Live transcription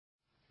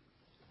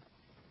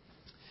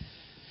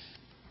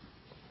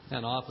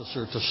An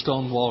officer to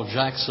Stonewall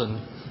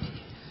Jackson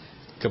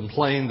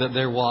complained that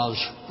there was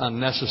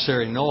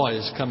unnecessary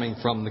noise coming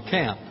from the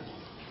camp.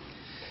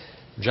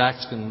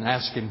 Jackson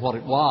asked him what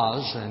it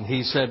was, and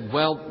he said,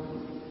 well,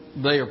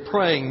 they are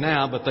praying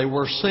now, but they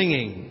were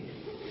singing.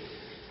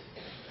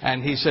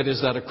 And he said,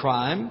 is that a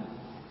crime?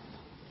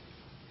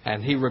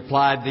 And he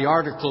replied, the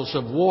articles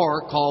of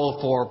war call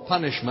for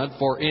punishment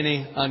for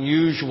any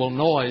unusual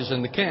noise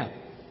in the camp.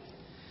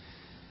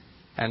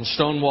 And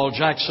Stonewall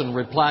Jackson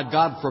replied,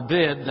 God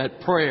forbid that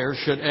prayer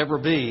should ever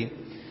be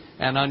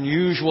an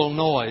unusual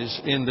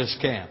noise in this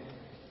camp.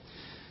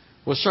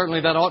 Well, certainly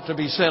that ought to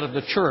be said of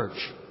the church,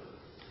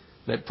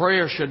 that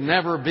prayer should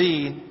never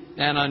be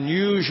an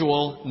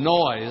unusual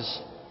noise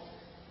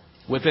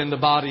within the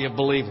body of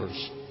believers.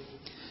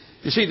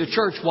 You see, the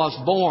church was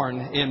born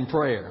in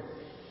prayer.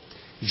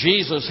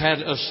 Jesus had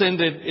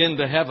ascended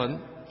into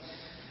heaven.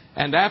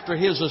 And after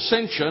His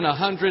ascension,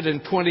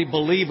 120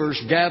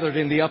 believers gathered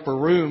in the upper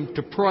room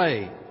to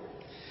pray.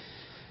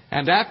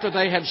 And after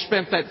they had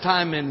spent that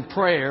time in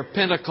prayer,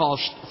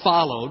 Pentecost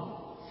followed.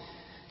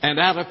 And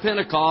out of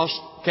Pentecost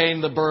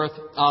came the birth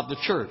of the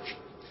church.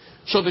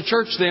 So the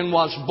church then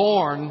was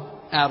born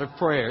out of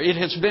prayer. It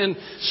has been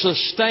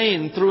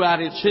sustained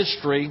throughout its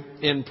history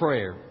in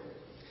prayer.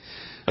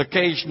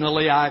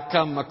 Occasionally I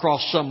come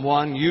across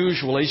someone,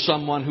 usually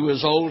someone who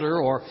is older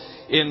or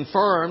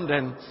infirmed,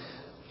 and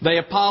they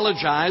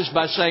apologize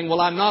by saying, well,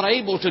 I'm not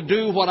able to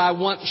do what I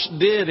once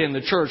did in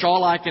the church.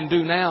 All I can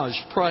do now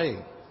is pray.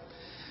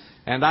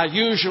 And I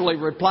usually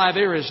reply,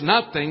 there is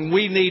nothing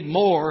we need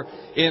more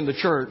in the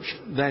church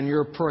than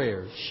your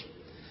prayers.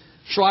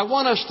 So I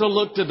want us to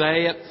look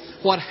today at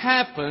what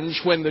happens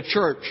when the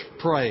church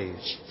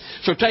prays.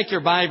 So take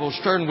your Bibles,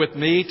 turn with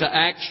me to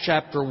Acts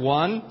chapter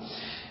 1.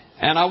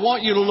 And I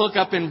want you to look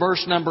up in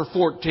verse number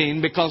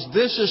 14, because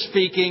this is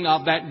speaking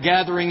of that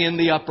gathering in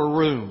the upper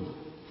room.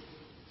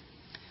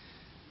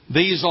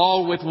 These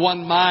all with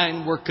one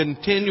mind were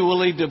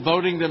continually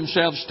devoting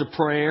themselves to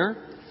prayer,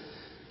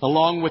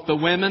 along with the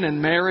women and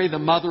Mary, the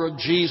mother of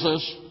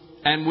Jesus,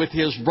 and with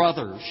His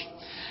brothers.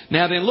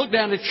 Now then, look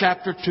down at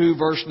chapter 2,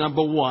 verse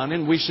number 1,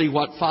 and we see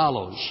what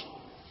follows.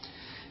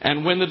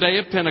 And when the day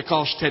of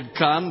Pentecost had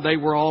come, they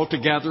were all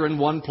together in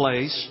one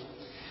place.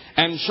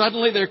 And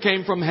suddenly there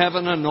came from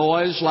heaven a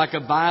noise like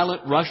a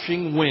violent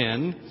rushing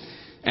wind,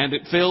 and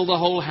it filled the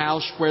whole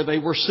house where they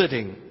were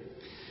sitting.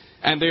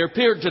 And there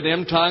appeared to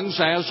them tongues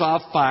as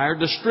of fire,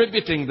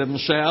 distributing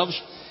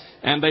themselves,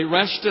 and they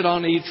rested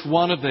on each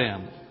one of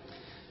them.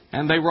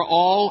 And they were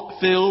all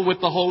filled with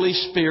the Holy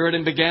Spirit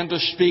and began to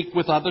speak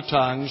with other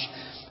tongues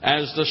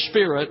as the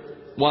Spirit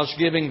was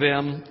giving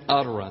them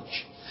utterance.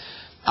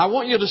 I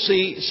want you to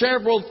see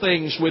several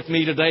things with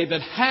me today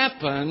that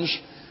happens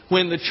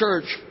when the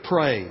church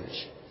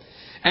prays.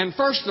 And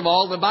first of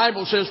all, the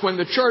Bible says when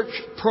the church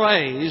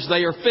prays,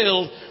 they are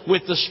filled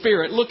with the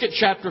Spirit. Look at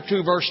chapter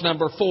 2, verse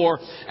number 4.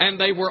 And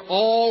they were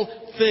all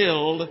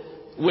filled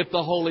with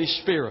the Holy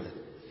Spirit.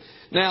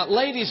 Now,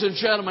 ladies and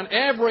gentlemen,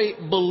 every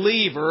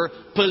believer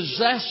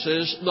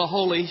possesses the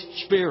Holy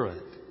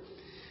Spirit.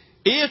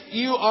 If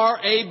you are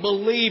a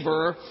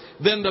believer,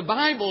 then the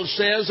Bible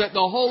says that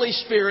the Holy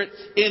Spirit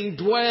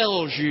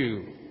indwells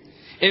you.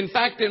 In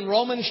fact, in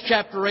Romans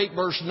chapter 8,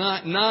 verse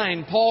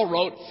 9, Paul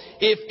wrote,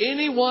 if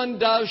anyone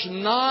does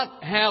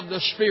not have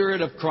the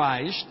Spirit of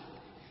Christ,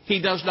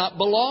 he does not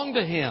belong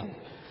to Him.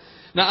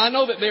 Now, I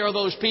know that there are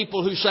those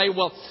people who say,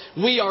 well,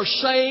 we are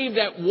saved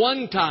at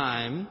one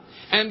time,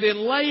 and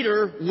then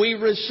later we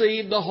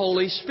receive the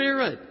Holy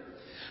Spirit.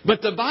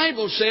 But the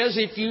Bible says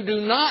if you do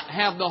not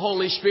have the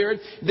Holy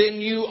Spirit, then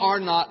you are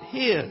not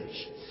His.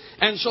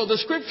 And so the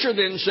Scripture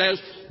then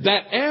says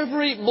that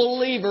every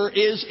believer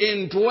is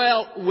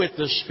indwelt with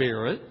the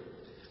Spirit,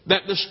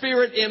 that the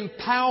Spirit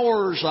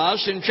empowers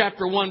us in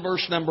chapter 1,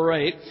 verse number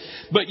 8.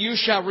 But you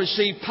shall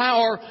receive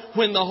power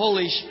when the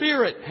Holy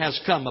Spirit has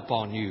come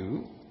upon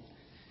you.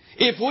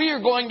 If we are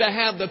going to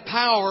have the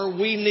power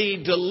we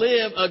need to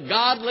live a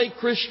godly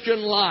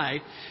Christian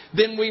life,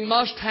 then we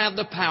must have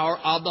the power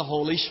of the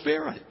Holy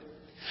Spirit.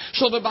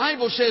 So the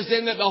Bible says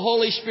then that the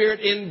Holy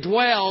Spirit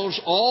indwells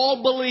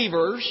all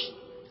believers,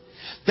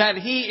 that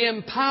He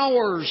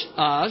empowers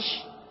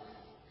us,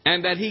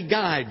 and that He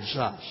guides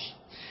us.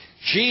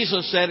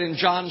 Jesus said in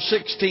John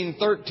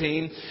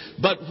 16:13,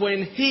 but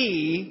when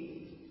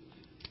He,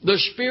 the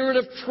Spirit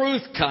of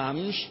truth,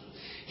 comes,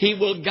 He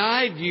will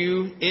guide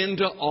you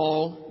into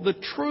all the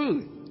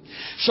truth.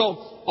 So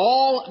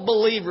all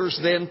believers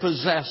then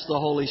possess the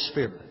Holy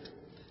Spirit.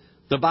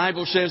 The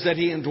Bible says that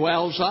He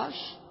indwells us,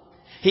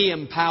 He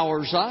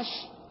empowers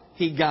us,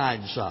 He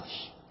guides us.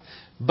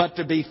 But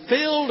to be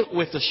filled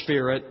with the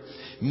Spirit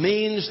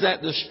means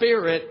that the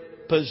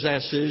Spirit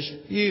possesses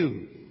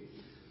you.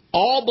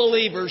 All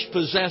believers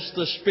possess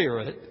the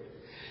Spirit.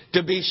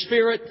 To be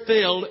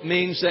Spirit-filled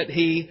means that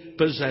He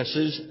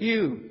possesses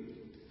you.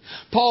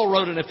 Paul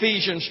wrote in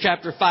Ephesians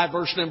chapter 5,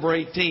 verse number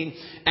 18,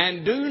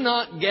 and do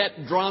not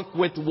get drunk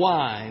with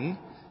wine,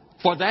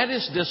 for that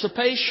is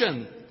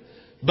dissipation,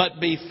 but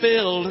be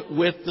filled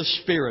with the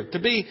Spirit. To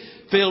be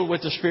filled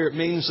with the Spirit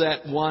means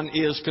that one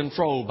is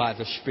controlled by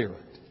the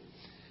Spirit.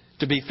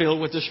 To be filled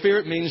with the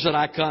Spirit means that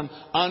I come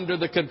under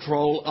the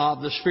control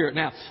of the Spirit.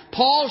 Now,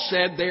 Paul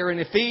said there in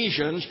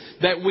Ephesians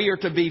that we are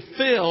to be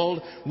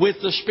filled with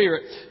the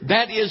Spirit.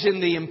 That is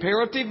in the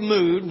imperative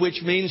mood,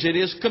 which means it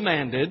is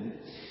commanded.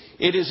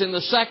 It is in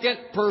the second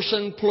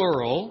person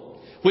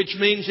plural, which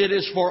means it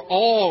is for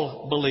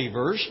all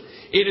believers.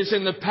 It is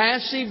in the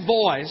passive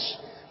voice,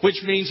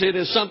 which means it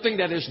is something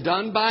that is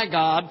done by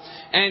God.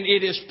 And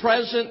it is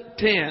present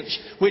tense,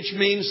 which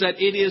means that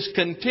it is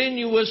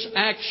continuous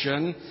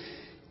action.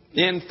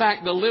 In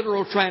fact, the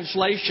literal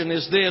translation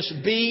is this: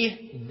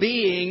 be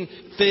being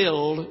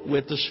filled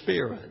with the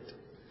Spirit.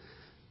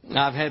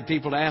 Now, I've had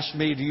people ask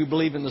me, do you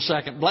believe in the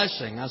second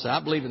blessing? I say,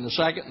 I believe in the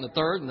second and the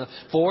third and the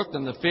fourth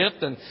and the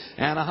fifth and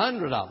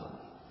 100 of them.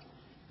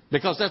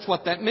 Because that's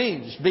what that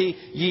means. Be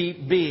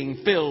ye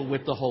being filled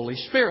with the Holy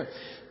Spirit.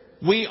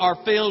 We are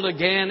filled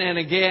again and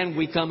again.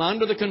 We come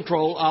under the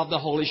control of the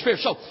Holy Spirit.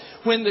 So,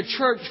 when the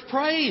church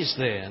prays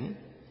then,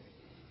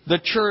 the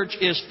church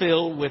is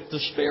filled with the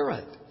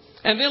Spirit.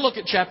 And then look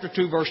at chapter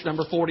 2, verse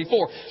number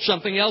 44.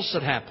 Something else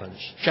that happens.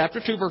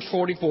 Chapter 2, verse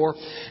 44.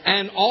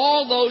 And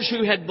all those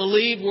who had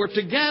believed were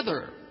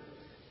together,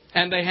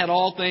 and they had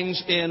all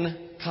things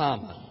in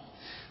common.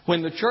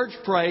 When the church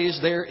prays,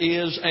 there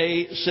is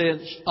a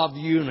sense of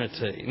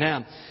unity.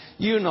 Now,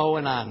 you know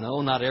and I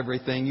know not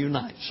everything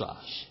unites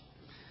us.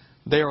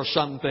 There are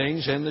some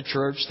things in the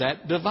church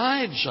that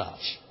divides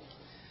us.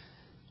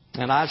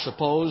 And I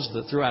suppose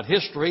that throughout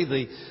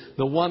history,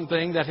 the one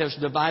thing that has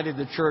divided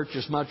the church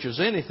as much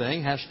as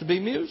anything has to be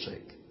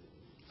music.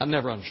 I've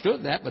never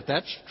understood that, but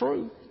that's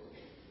true.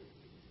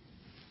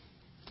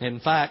 In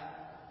fact,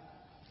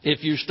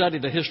 if you study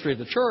the history of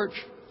the church,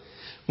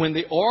 when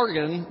the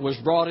organ was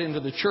brought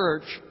into the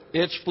church,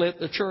 it split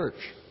the church.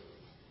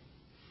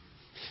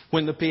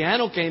 When the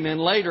piano came in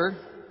later,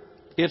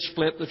 it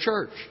split the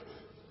church.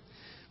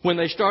 When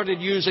they started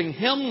using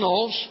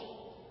hymnals,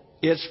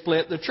 it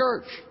split the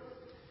church.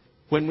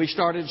 When we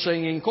started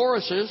singing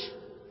choruses,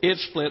 it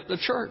split the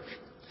church.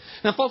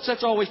 Now, folks,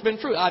 that's always been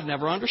true. I've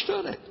never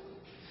understood it.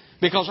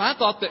 Because I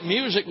thought that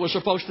music was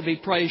supposed to be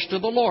praise to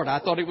the Lord. I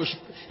thought it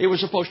was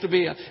supposed to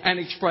be an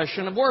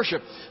expression of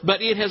worship.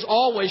 But it has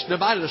always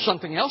divided us.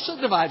 Something else that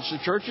divides the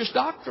church is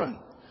doctrine.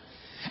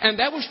 And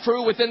that was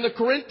true within the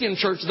Corinthian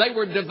church. They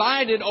were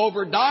divided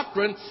over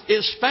doctrine,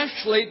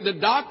 especially the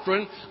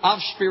doctrine of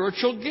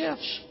spiritual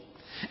gifts.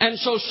 And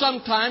so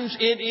sometimes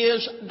it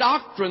is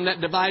doctrine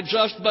that divides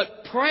us,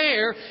 but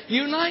prayer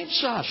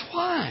unites us.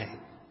 Why?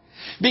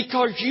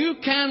 Because you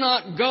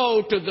cannot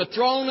go to the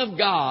throne of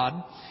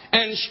God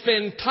and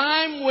spend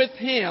time with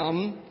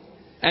Him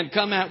and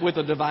come out with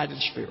a divided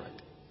spirit.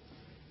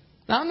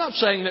 Now, I'm not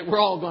saying that we're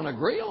all going to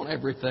agree on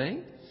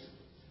everything.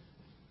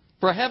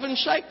 For heaven's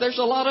sake, there's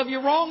a lot of you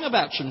wrong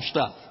about some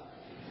stuff.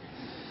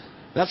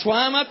 That's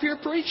why I'm up here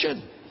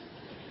preaching.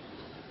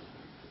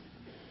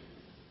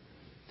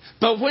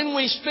 But when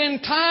we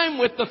spend time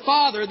with the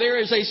Father, there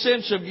is a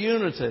sense of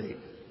unity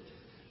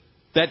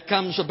that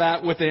comes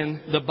about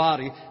within the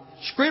body.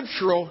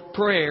 Scriptural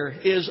prayer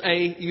is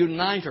a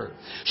uniter.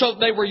 So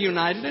they were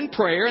united in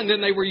prayer, and then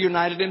they were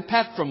united in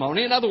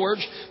patrimony. In other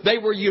words, they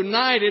were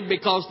united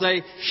because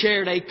they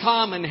shared a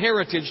common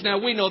heritage. Now,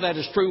 we know that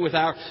is true with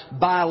our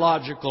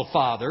biological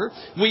father.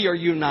 We are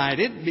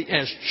united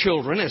as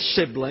children, as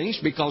siblings,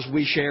 because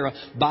we share a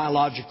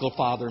biological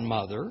father and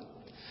mother.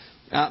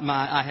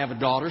 I have a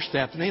daughter,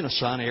 Stephanie, and a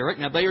son, Eric.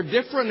 Now, they are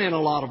different in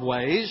a lot of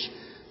ways,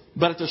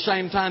 but at the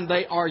same time,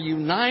 they are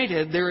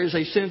united. There is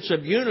a sense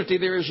of unity.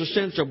 There is a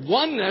sense of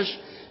oneness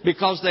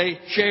because they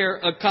share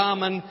a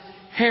common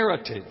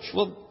heritage.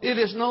 Well, it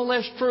is no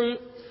less true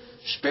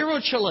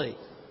spiritually.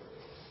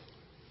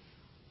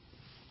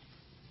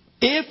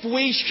 If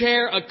we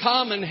share a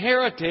common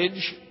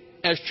heritage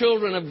as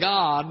children of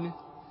God,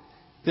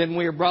 then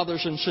we are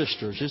brothers and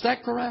sisters. Is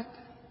that correct?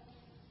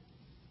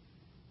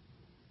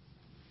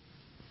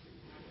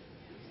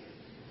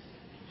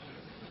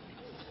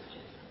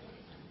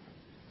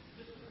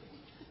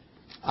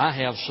 I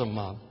have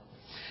some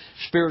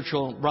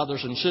spiritual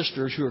brothers and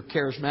sisters who are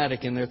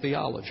charismatic in their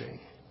theology.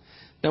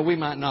 Now, we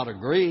might not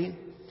agree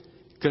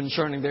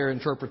concerning their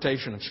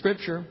interpretation of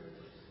Scripture,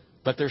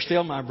 but they're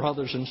still my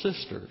brothers and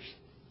sisters.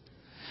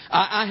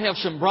 I have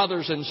some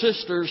brothers and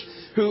sisters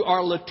who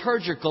are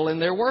liturgical in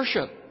their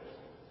worship.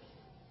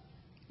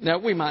 Now,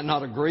 we might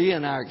not agree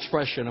in our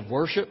expression of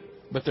worship,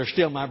 but they're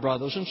still my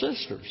brothers and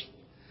sisters.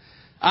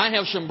 I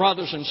have some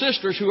brothers and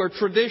sisters who are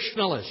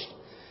traditionalists.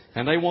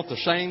 And they want the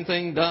same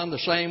thing done the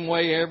same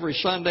way every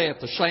Sunday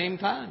at the same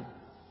time.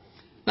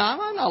 Now,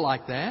 I'm not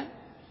like that.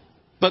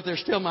 But they're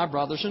still my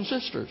brothers and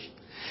sisters.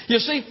 You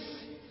see,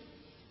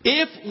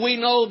 if we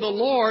know the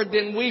Lord,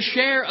 then we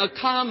share a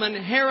common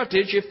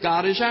heritage if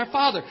God is our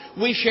Father.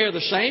 We share the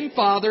same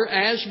Father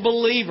as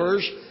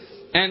believers,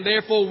 and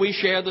therefore we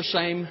share the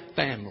same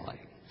family.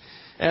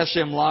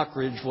 S.M.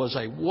 Lockridge was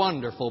a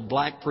wonderful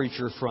black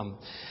preacher from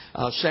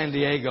San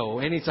Diego.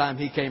 Anytime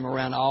he came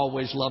around, I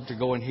always loved to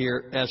go and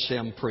hear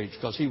S.M. preach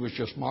because he was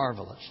just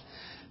marvelous.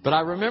 But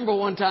I remember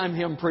one time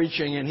him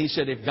preaching, and he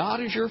said, if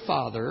God is your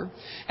Father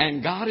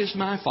and God is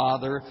my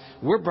Father,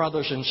 we're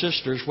brothers and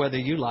sisters whether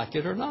you like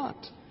it or not.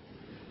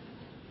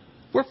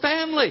 We're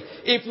family.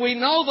 If we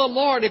know the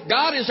Lord, if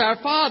God is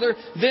our Father,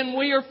 then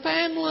we are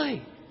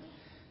family.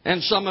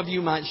 And some of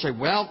you might say,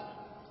 well,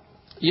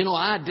 you know,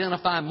 I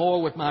identify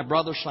more with my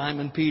brother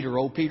Simon Peter,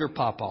 old Peter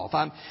Popoff.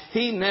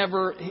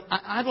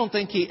 I don't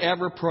think he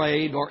ever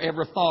prayed or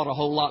ever thought a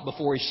whole lot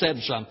before he said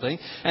something.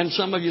 And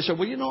some of you say,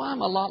 well, you know,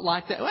 I'm a lot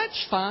like that. Well,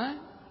 that's fine.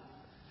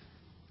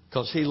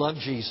 Because he loved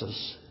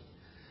Jesus.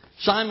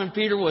 Simon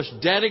Peter was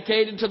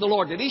dedicated to the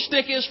Lord. Did he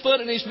stick his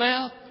foot in his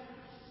mouth?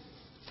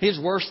 He's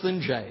worse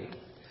than Jay.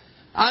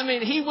 I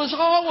mean, he was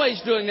always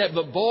doing that.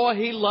 But boy,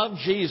 he loved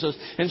Jesus.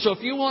 And so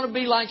if you want to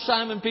be like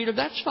Simon Peter,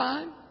 that's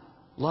fine.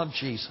 Love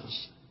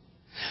Jesus.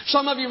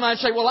 Some of you might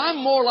say, well, I'm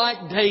more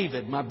like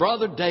David, my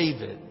brother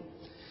David.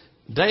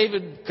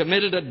 David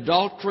committed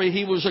adultery.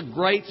 He was a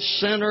great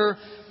sinner.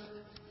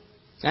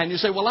 And you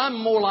say, well, I'm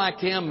more like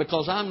him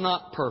because I'm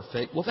not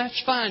perfect. Well,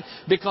 that's fine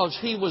because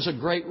he was a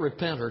great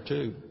repenter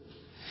too.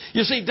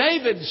 You see,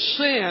 David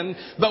sinned,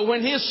 but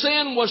when his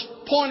sin was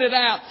pointed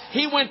out,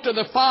 he went to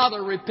the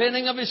Father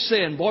repenting of his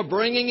sin. Boy,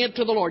 bringing it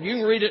to the Lord. You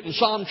can read it in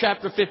Psalm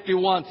chapter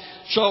 51.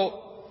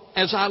 So,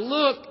 as I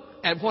look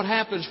at what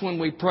happens when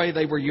we pray,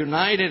 they were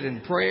united in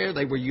prayer.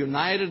 They were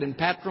united in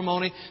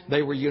patrimony.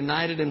 They were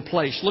united in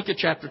place. Look at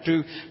chapter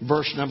 2,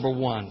 verse number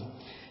 1.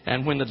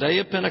 And when the day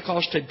of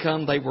Pentecost had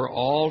come, they were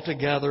all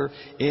together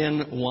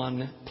in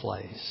one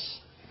place.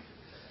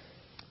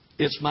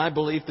 It's my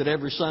belief that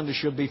every Sunday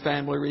should be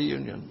family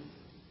reunion.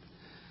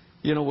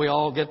 You know, we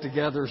all get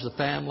together as a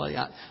family.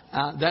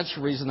 That's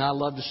the reason I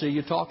love to see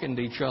you talking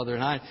to each other.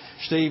 And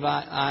Steve,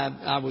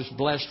 I was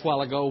blessed a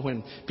while ago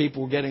when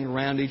people were getting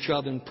around each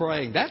other and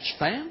praying. That's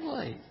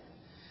family.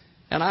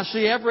 And I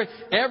see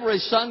every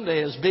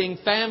Sunday as being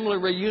family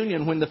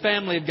reunion when the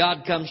family of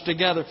God comes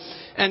together.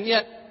 And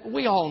yet,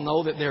 we all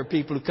know that there are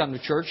people who come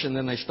to church and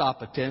then they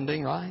stop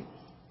attending, right?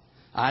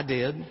 I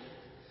did.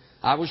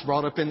 I was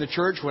brought up in the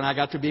church when I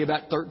got to be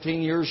about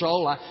 13 years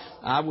old.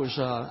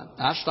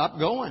 I stopped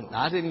going.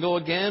 I didn't go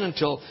again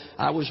until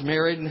I was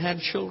married and had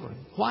children.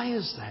 Why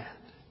is that?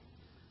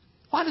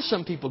 Why do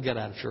some people get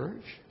out of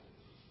church?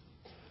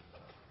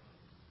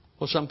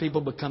 Well, some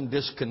people become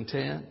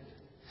discontent.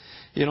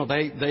 You know,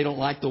 they don't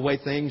like the way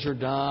things are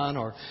done,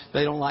 or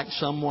they don't like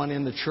someone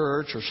in the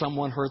church, or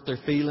someone hurt their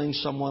feelings,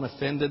 someone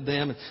offended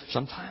them. And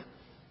sometimes,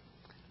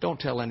 don't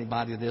tell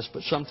anybody this,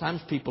 but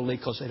sometimes people leave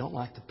because they don't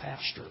like the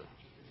pastor.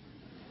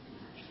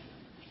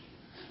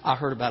 I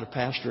heard about a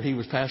pastor. He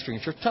was pastoring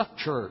a church, tough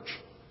church.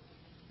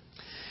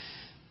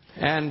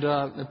 And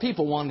the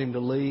people wanted him to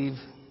leave.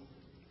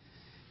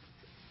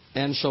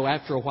 And so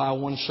after a while,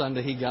 one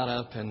Sunday, he got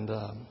up and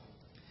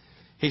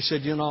he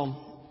said, you know,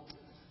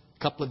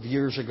 a couple of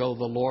years ago,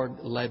 the Lord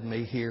led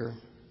me here.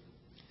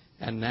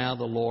 And now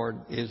the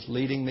Lord is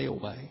leading me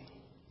away.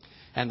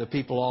 And the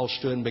people all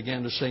stood and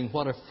began to sing,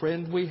 what a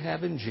friend we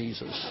have in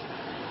Jesus.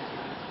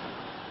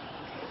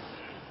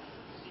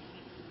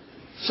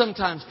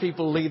 Sometimes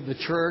people leave the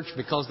church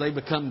because they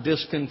become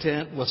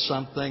discontent with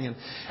something.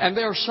 And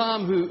there are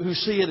some who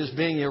see it as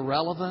being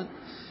irrelevant.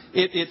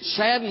 It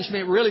saddens me,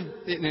 really,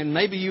 and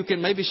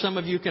maybe some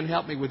of you can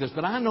help me with this,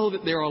 but I know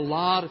that there are a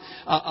lot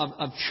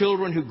of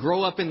children who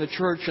grow up in the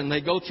church and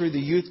they go through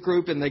the youth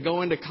group and they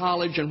go into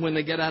college, and when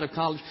they get out of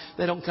college,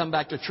 they don't come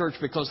back to church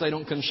because they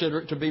don't consider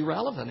it to be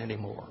relevant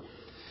anymore.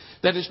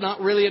 That it's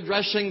not really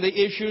addressing the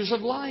issues of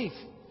life.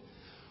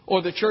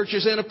 Or the church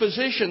is in a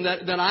position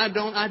that I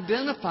don't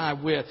identify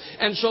with.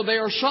 And so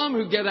there are some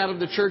who get out of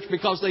the church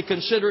because they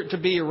consider it to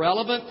be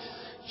irrelevant.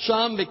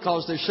 Some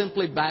because they're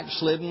simply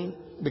backslidden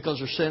because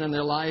of sin in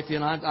their life. You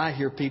know, I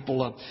hear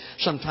people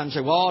sometimes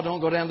say, well, don't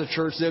go down to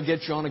church. They'll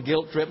get you on a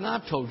guilt trip. And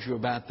I've told you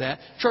about that.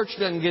 Church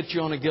doesn't get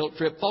you on a guilt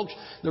trip. Folks,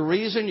 the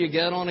reason you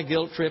get on a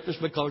guilt trip is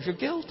because you're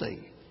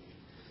guilty.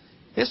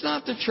 It's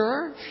not the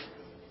church.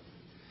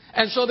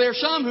 And so there are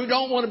some who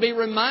don't want to be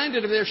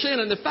reminded of their sin.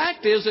 And the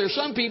fact is, there are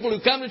some people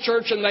who come to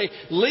church and they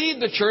leave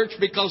the church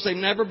because they've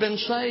never been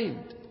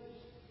saved.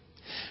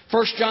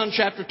 1 John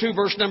chapter 2,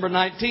 verse number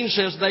 19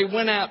 says, they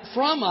went out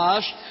from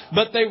us,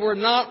 but they were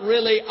not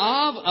really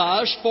of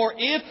us. For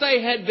if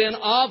they had been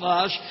of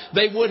us,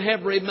 they would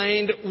have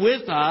remained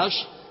with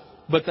us.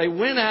 But they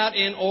went out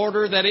in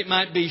order that it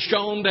might be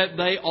shown that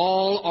they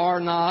all are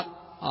not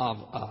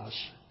of us.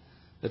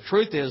 The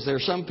truth is, there are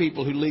some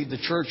people who leave the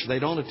church, they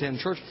don't attend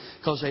church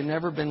because they've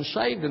never been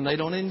saved and they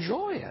don't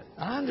enjoy it.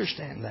 I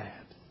understand that.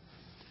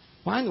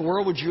 Why in the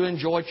world would you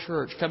enjoy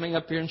church, coming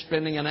up here and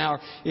spending an hour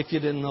if you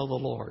didn't know the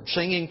Lord?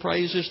 Singing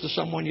praises to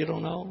someone you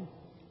don't know?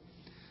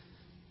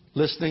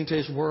 Listening to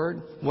His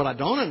Word? What I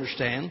don't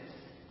understand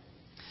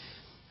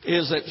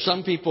is that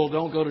some people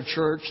don't go to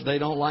church, they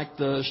don't like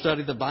to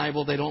study the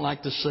Bible, they don't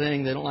like to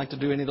sing, they don't like to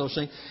do any of those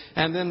things,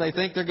 and then they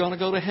think they're going to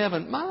go to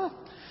heaven.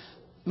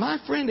 My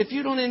friend, if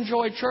you don't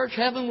enjoy church,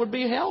 heaven would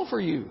be hell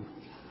for you.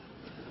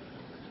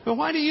 Well,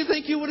 why do you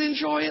think you would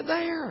enjoy it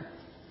there?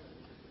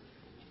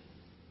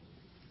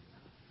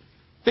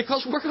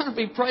 Because we're going to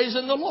be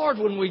praising the Lord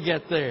when we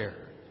get there.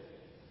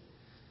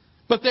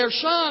 But there's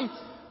some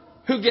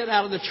who get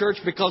out of the church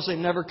because they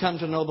never come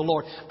to know the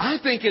Lord. I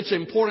think it's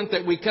important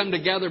that we come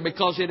together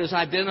because it is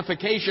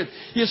identification.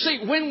 You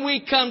see, when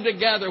we come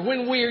together,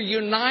 when we are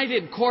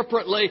united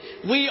corporately,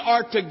 we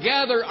are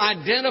together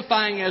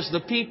identifying as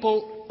the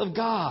people of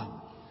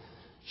God.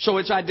 So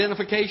it's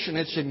identification,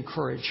 it's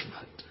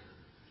encouragement.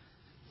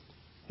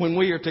 When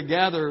we are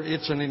together,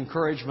 it's an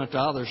encouragement to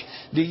others.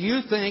 Do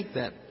you think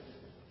that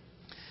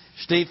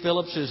Steve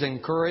Phillips is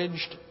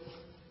encouraged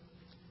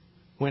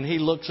when he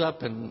looks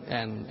up and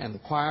the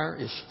choir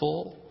is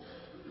full?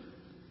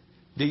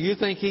 Do you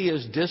think he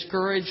is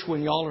discouraged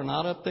when y'all are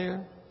not up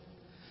there?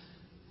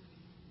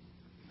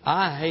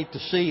 I hate to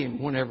see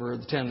him whenever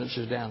the attendance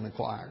is down in the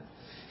choir.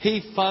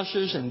 He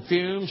fusses and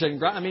fumes and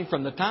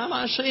from the time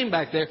I see him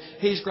back there,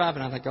 he's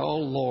griping. I think, oh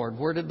Lord,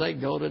 where did they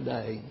go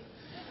today?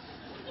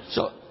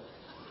 So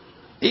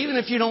even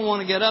if you don't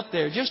want to get up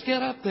there, just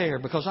get up there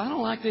because I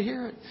don't like to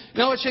hear it.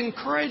 No, it's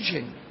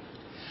encouraging.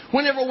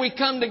 Whenever we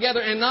come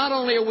together, and not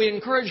only are we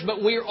encouraged,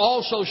 but we are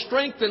also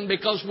strengthened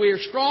because we are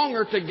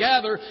stronger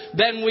together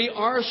than we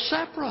are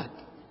separate.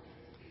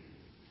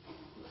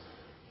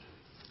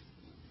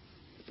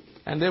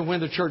 And then when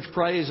the church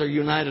prays, they're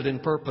united in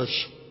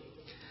purpose.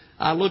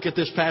 I look at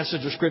this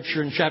passage of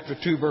Scripture in chapter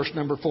 2, verse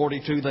number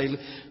 42.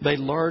 They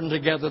learned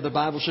together, the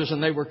Bible says,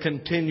 and they were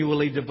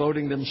continually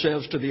devoting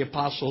themselves to the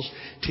apostles'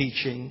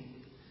 teaching.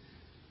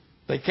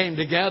 They came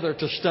together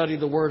to study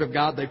the Word of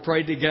God. They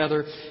prayed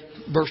together.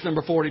 Verse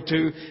number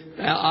 42,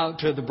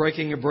 to the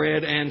breaking of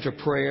bread and to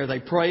prayer. They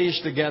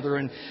praised together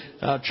in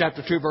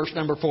chapter 2, verse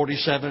number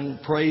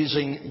 47,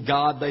 praising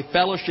God. They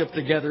fellowshiped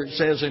together, it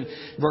says in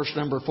verse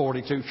number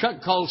 42. Chuck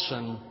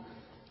Colson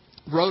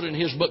wrote in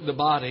his book, The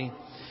Body,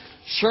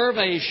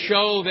 surveys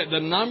show that the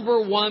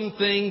number one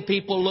thing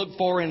people look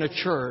for in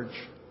a church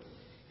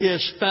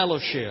is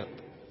fellowship.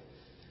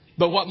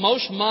 But what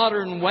most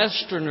modern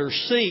Westerners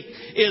seek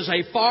is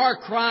a far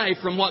cry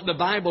from what the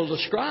Bible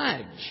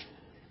describes.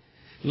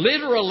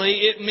 Literally,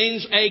 it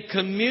means a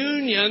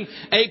communion,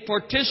 a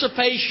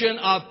participation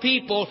of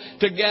people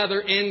together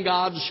in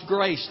God's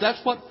grace.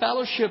 That's what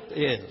fellowship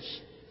is.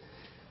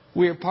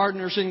 We are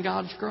partners in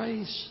God's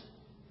grace.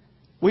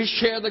 We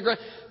share the grace.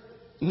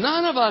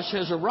 None of us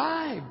has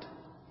arrived.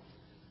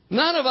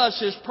 None of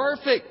us is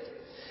perfect.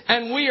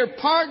 And we are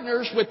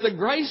partners with the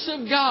grace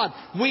of God.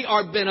 We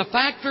are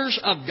benefactors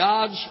of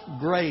God's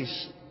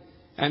grace.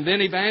 And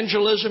then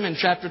evangelism in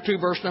chapter 2,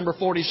 verse number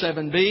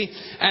 47b.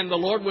 And the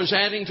Lord was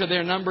adding to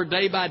their number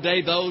day by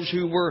day those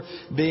who were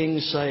being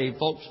saved.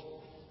 Folks,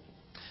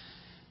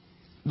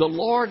 the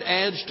Lord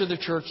adds to the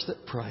church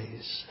that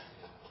prays.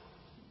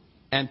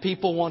 And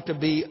people want to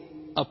be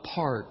a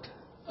part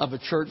of a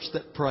church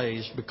that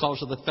prays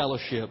because of the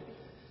fellowship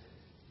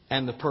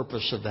and the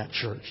purpose of that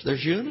church.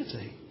 There's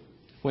unity.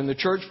 When the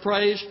church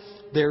prays,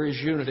 there is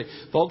unity.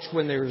 Folks,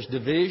 when there is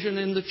division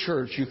in the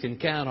church, you can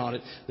count on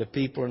it that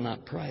people are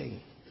not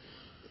praying.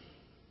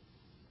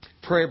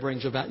 Prayer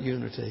brings about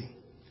unity.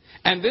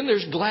 And then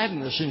there's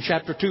gladness in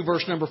chapter 2,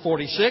 verse number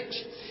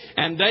 46.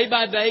 And day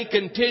by day,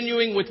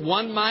 continuing with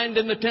one mind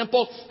in the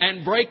temple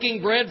and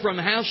breaking bread from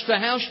house to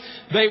house,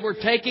 they were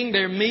taking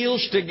their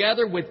meals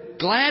together with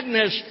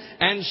gladness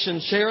and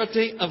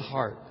sincerity of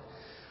heart.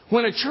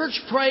 When a church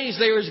prays,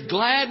 there is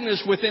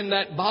gladness within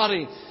that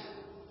body.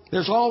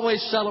 There's always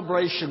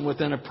celebration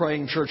within a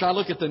praying church. I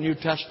look at the New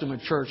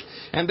Testament church,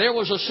 and there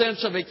was a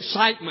sense of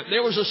excitement.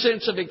 There was a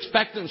sense of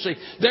expectancy.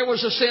 There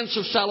was a sense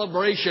of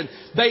celebration.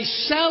 They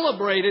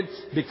celebrated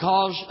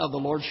because of the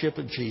Lordship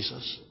of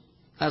Jesus.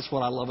 That's what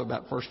I love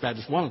about First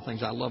Baptist. One of the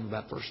things I love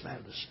about First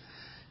Baptist.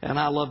 And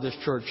I love this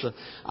church.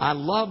 I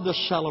love the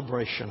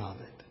celebration of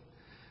it.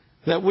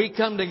 That we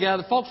come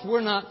together. Folks,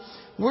 we're not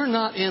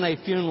in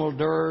a funeral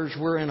dirge.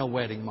 We're in a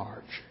wedding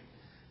march.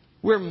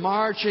 We're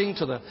marching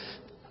to the...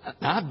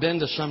 I've been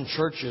to some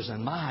churches,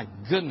 and my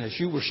goodness,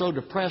 you were so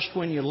depressed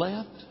when you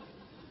left.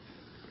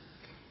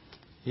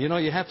 You know,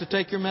 you have to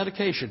take your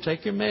medication.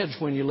 Take your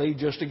meds when you leave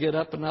just to get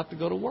up enough to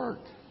go to work.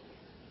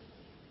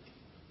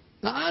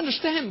 Now, I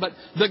understand, but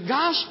the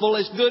gospel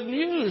is good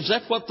news.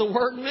 That's what the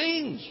word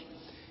means.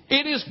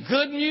 It is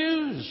good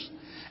news.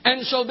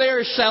 And so there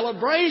is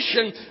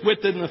celebration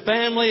within the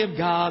family of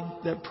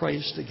God that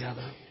prays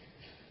together.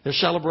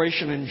 There's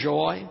celebration and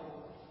joy.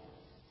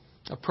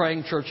 A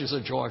praying church is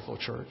a joyful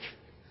church.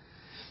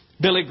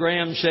 Billy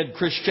Graham said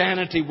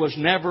Christianity was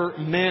never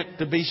meant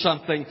to be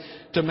something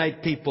to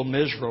make people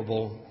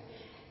miserable,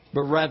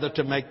 but rather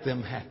to make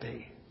them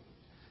happy.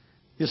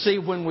 You see,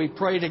 when we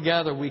pray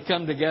together, we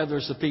come together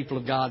as the people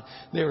of God,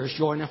 there is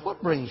joy. Now,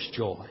 what brings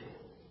joy?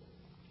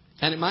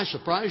 And it might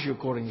surprise you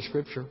according to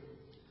Scripture.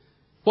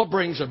 What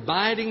brings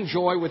abiding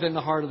joy within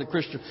the heart of the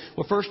Christian?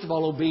 Well, first of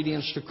all,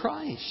 obedience to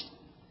Christ.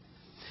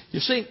 You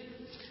see,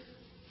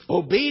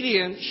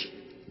 obedience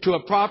to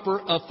a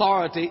proper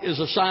authority is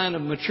a sign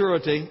of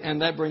maturity,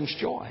 and that brings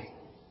joy.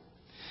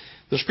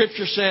 The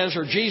Scripture says,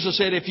 or Jesus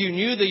said, if you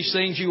knew these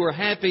things, you are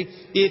happy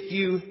if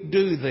you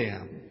do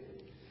them.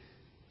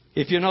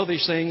 If you know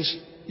these things,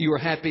 you are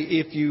happy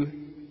if you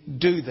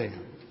do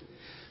them.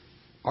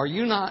 Are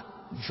you not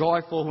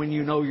joyful when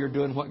you know you're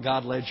doing what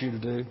God led you to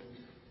do?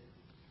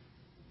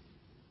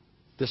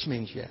 This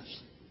means yes.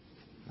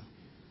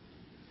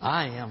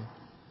 I am.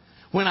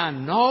 When I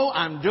know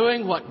I'm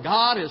doing what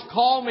God has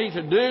called me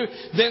to do,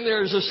 then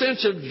there's a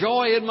sense of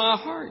joy in my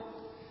heart.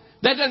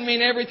 That doesn't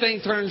mean everything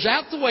turns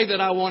out the way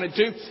that I want it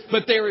to,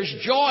 but there is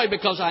joy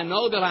because I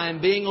know that I am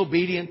being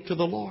obedient to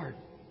the Lord.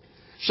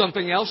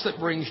 Something else that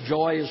brings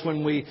joy is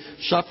when we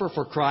suffer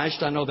for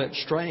Christ. I know that's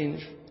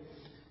strange.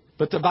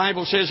 But the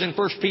Bible says in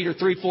 1 Peter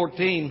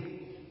 3:14,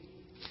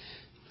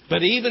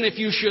 but even if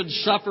you should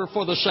suffer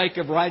for the sake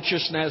of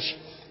righteousness,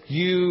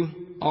 you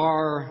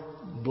are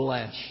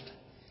blessed.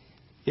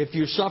 If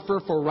you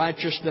suffer for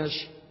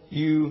righteousness,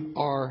 you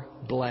are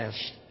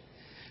blessed.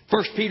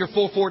 1 Peter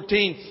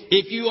 4:14,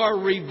 if you are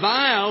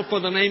reviled for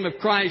the name of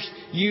Christ,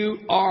 you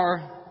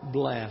are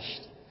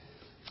blessed.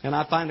 And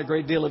I find a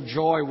great deal of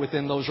joy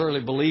within those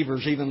early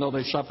believers, even though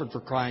they suffered for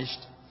Christ.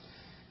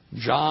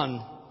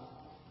 John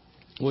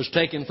was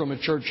taken from a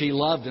church he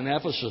loved in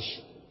Ephesus,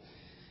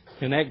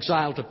 in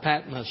exile to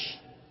Patmos.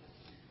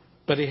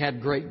 But he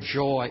had great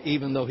joy,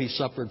 even though he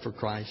suffered for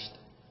Christ.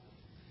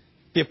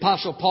 The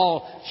Apostle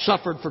Paul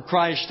suffered for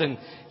Christ, and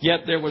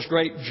yet there was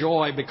great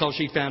joy because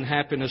he found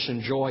happiness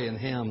and joy in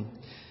Him.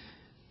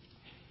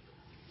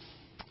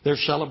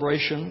 There's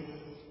celebration,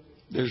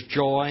 there's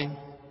joy,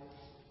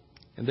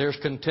 and there's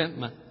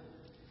contentment.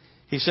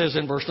 He says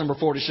in verse number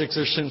 46,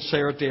 there's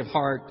sincerity of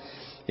heart.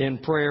 In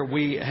prayer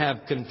we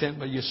have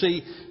contentment. You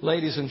see,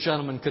 ladies and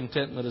gentlemen,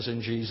 contentment is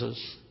in Jesus.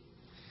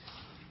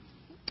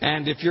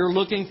 And if you're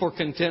looking for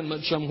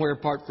contentment somewhere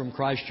apart from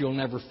Christ, you'll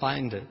never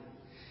find it.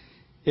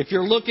 If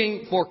you're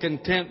looking for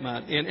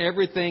contentment in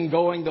everything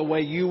going the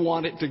way you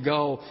want it to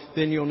go,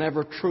 then you'll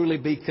never truly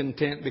be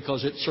content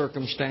because it's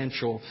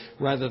circumstantial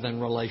rather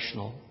than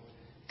relational.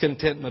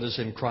 Contentment is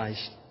in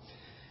Christ.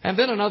 And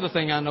then another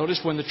thing I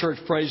noticed when the church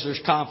prays,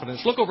 there's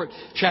confidence. Look over at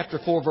chapter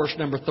 4, verse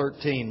number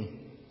 13.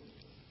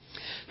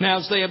 Now,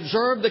 as they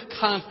observed the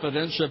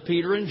confidence of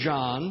Peter and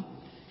John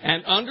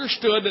and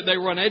understood that they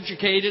were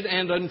uneducated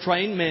and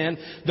untrained men,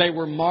 they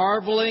were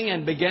marveling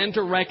and began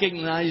to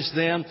recognize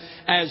them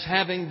as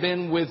having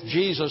been with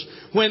Jesus.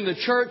 When the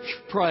church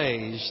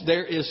prays,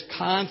 there is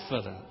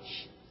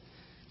confidence.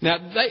 Now,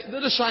 the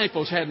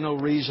disciples had no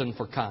reason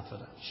for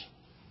confidence.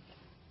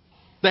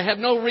 They had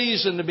no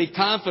reason to be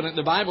confident.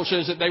 The Bible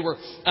says that they were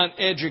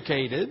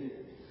uneducated.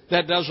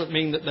 That doesn't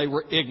mean that they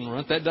were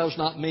ignorant. That does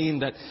not mean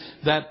that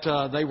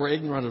they were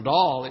ignorant at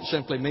all. It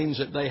simply means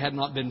that they had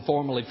not been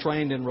formally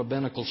trained in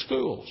rabbinical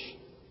schools.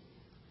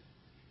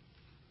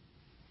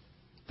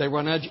 They were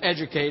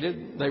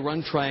uneducated. They were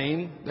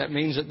untrained. That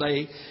means that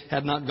they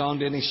had not gone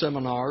to any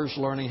seminars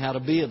learning how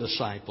to be a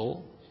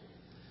disciple.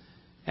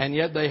 And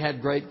yet they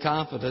had great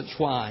confidence.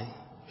 Why?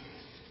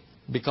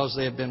 Because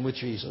they had been with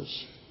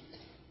Jesus.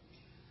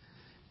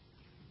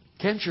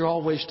 Can't you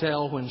always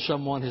tell when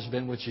someone has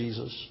been with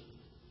Jesus?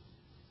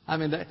 I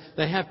mean,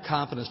 they have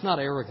confidence, not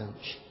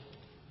arrogance,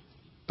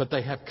 but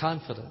they have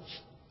confidence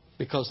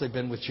because they've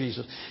been with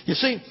Jesus. You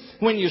see,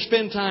 when you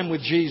spend time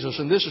with Jesus,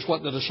 and this is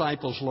what the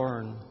disciples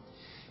learn,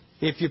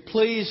 if you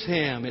please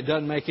Him, it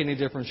doesn't make any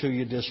difference who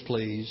you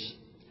displease.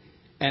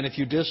 And if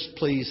you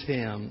displease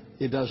Him,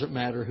 it doesn't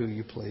matter who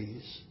you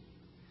please.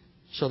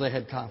 So they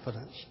had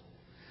confidence.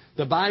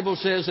 The Bible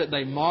says that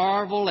they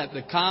marveled at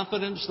the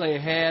confidence they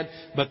had,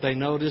 but they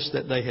noticed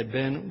that they had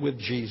been with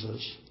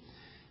Jesus.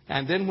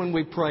 And then when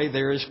we pray,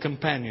 there is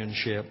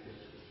companionship.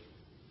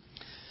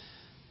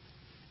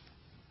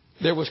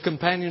 There was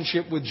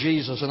companionship with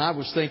Jesus. And I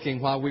was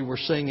thinking while we were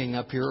singing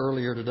up here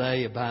earlier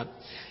today about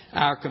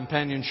our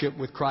companionship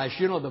with Christ.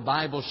 You know, the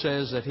Bible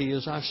says that He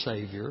is our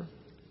Savior.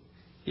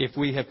 If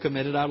we have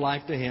committed our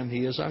life to Him,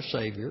 He is our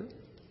Savior.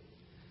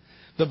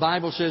 The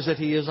Bible says that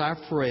He is our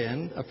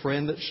friend, a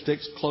friend that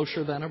sticks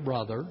closer than a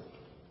brother.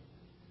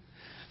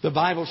 The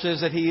Bible says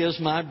that He is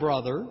my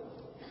brother.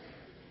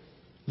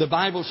 The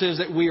Bible says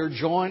that we are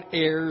joint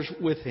heirs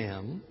with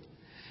Him.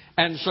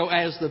 And so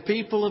as the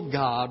people of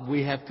God,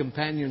 we have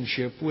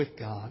companionship with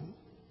God.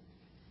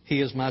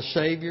 He is my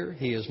Savior.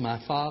 He is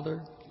my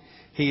Father.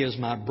 He is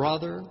my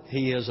brother.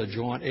 He is a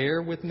joint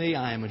heir with me.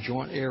 I am a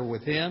joint heir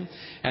with Him.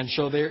 And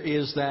so there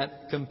is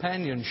that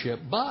companionship.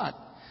 But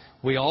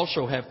we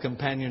also have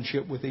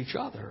companionship with each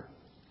other.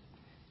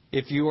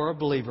 If you are a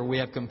believer, we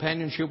have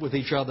companionship with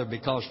each other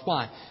because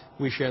why?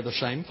 We share the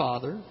same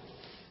Father.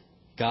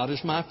 God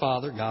is my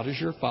Father. God is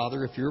your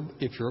Father if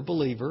you're a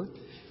believer.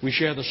 We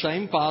share the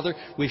same Father.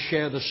 We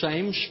share the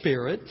same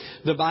Spirit.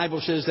 The Bible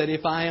says that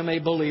if I am a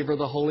believer,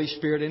 the Holy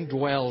Spirit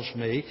indwells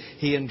me.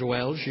 He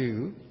indwells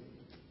you.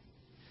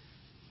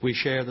 We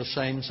share the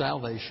same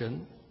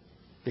salvation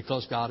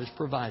because God has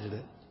provided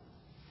it.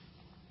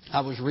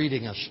 I was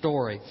reading a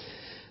story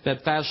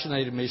that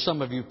fascinated me.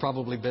 Some of you have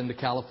probably been to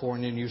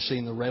California and you've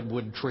seen the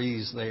redwood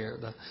trees there.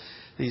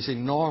 These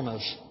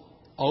enormous,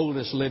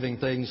 oldest living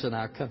things in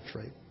our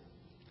country.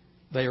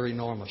 They are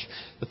enormous.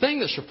 The thing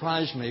that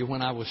surprised me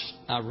when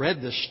I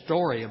read this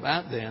story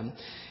about them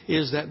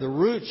is that the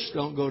roots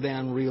don't go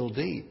down real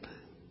deep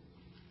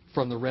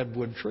from the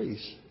redwood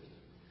trees.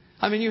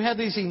 I mean, you have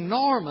these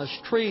enormous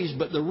trees,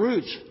 but the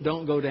roots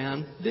don't go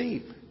down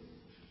deep.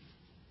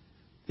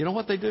 You know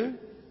what they do?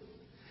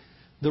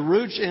 The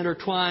roots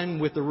intertwine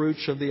with the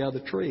roots of the other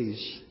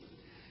trees.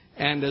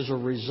 And as a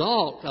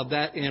result of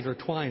that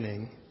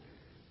intertwining,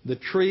 the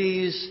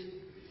trees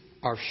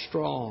are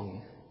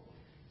strong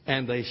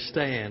and they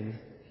stand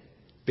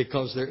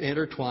because they're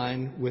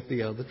intertwined with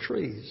the other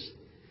trees.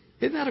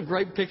 Isn't that a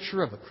great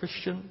picture of a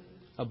Christian,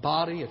 a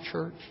body, a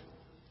church?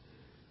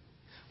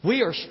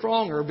 We are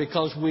stronger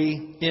because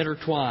we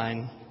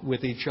intertwine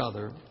with each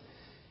other.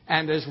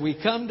 And as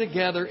we come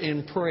together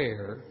in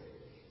prayer,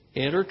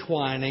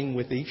 intertwining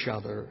with each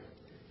other,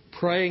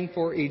 praying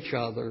for each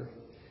other,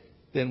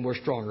 then we're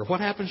stronger. What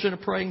happens in a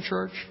praying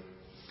church?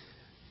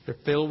 They're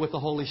filled with the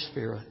Holy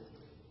Spirit,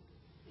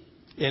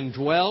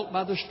 indwelt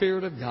by the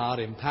Spirit of God,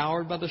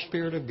 empowered by the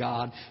Spirit of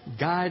God,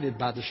 guided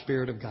by the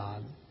Spirit of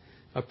God.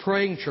 A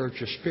praying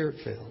church is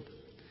Spirit-filled.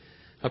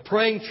 A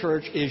praying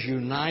church is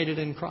united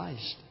in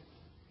Christ.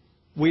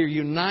 We are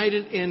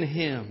united in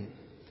Him.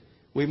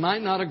 We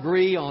might not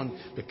agree on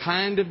the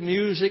kind of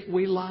music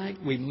we like.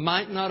 We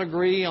might not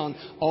agree on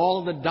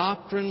all the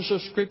doctrines of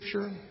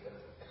Scripture.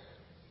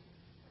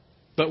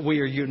 But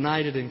we are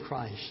united in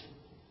Christ.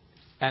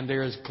 And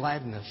there is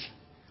gladness.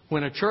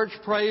 When a church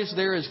prays,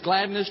 there is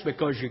gladness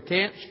because you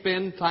can't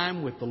spend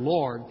time with the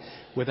Lord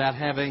without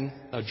having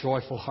a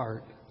joyful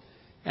heart.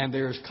 And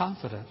there is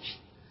confidence.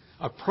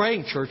 A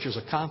praying church is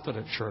a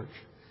confident church.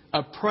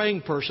 A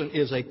praying person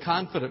is a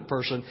confident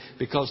person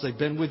because they've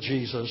been with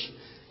Jesus.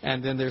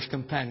 And then there's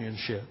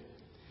companionship.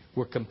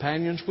 We're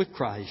companions with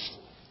Christ.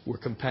 We're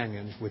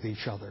companions with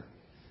each other.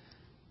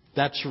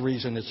 That's the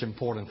reason it's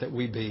important that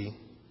we be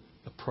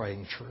a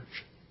praying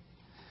church.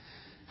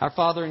 Our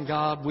Father in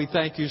God, we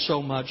thank You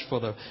so much for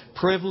the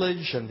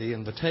privilege and the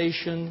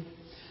invitation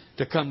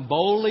to come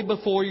boldly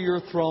before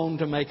Your throne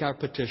to make our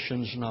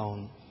petitions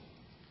known.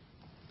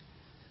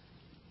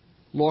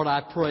 Lord,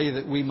 I pray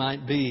that we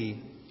might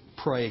be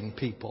praying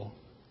people.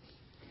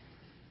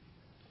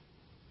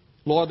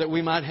 Lord, that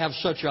we might have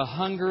such a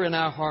hunger in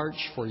our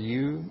hearts for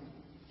You,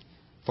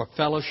 for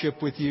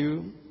fellowship with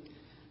You,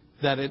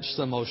 that it's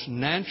the most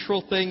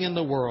natural thing in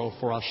the world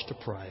for us to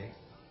pray.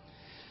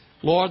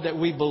 Lord, that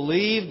we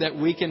believe that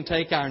we can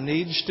take our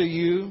needs to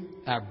You,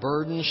 our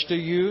burdens to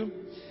You,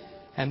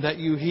 and that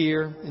You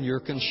hear and You're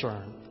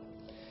concerned.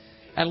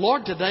 And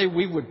Lord, today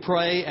we would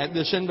pray at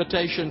this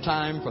invitation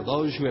time for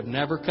those who have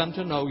never come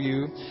to know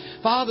You,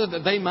 Father,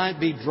 that they might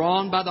be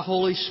drawn by the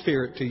Holy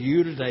Spirit to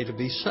You today to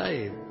be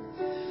saved.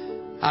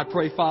 I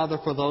pray, Father,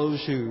 for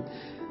those who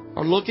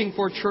are looking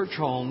for a church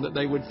home, that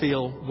they would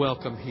feel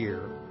welcome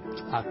here.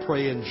 I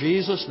pray in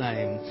Jesus'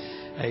 name,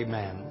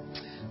 amen.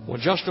 Well,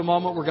 in just a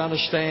moment we're going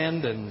to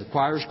stand and the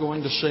choir's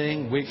going to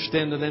sing. We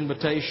extend an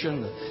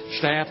invitation. The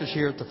staff is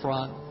here at the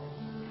front.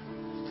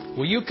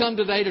 Will you come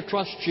today to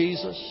trust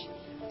Jesus?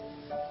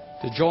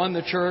 To join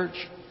the church?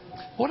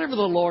 Whatever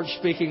the Lord's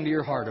speaking to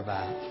your heart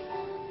about,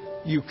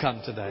 you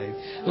come today.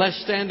 Let's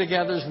stand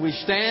together as we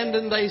stand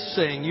and they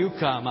sing. You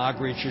come, I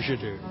greet you as you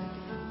do.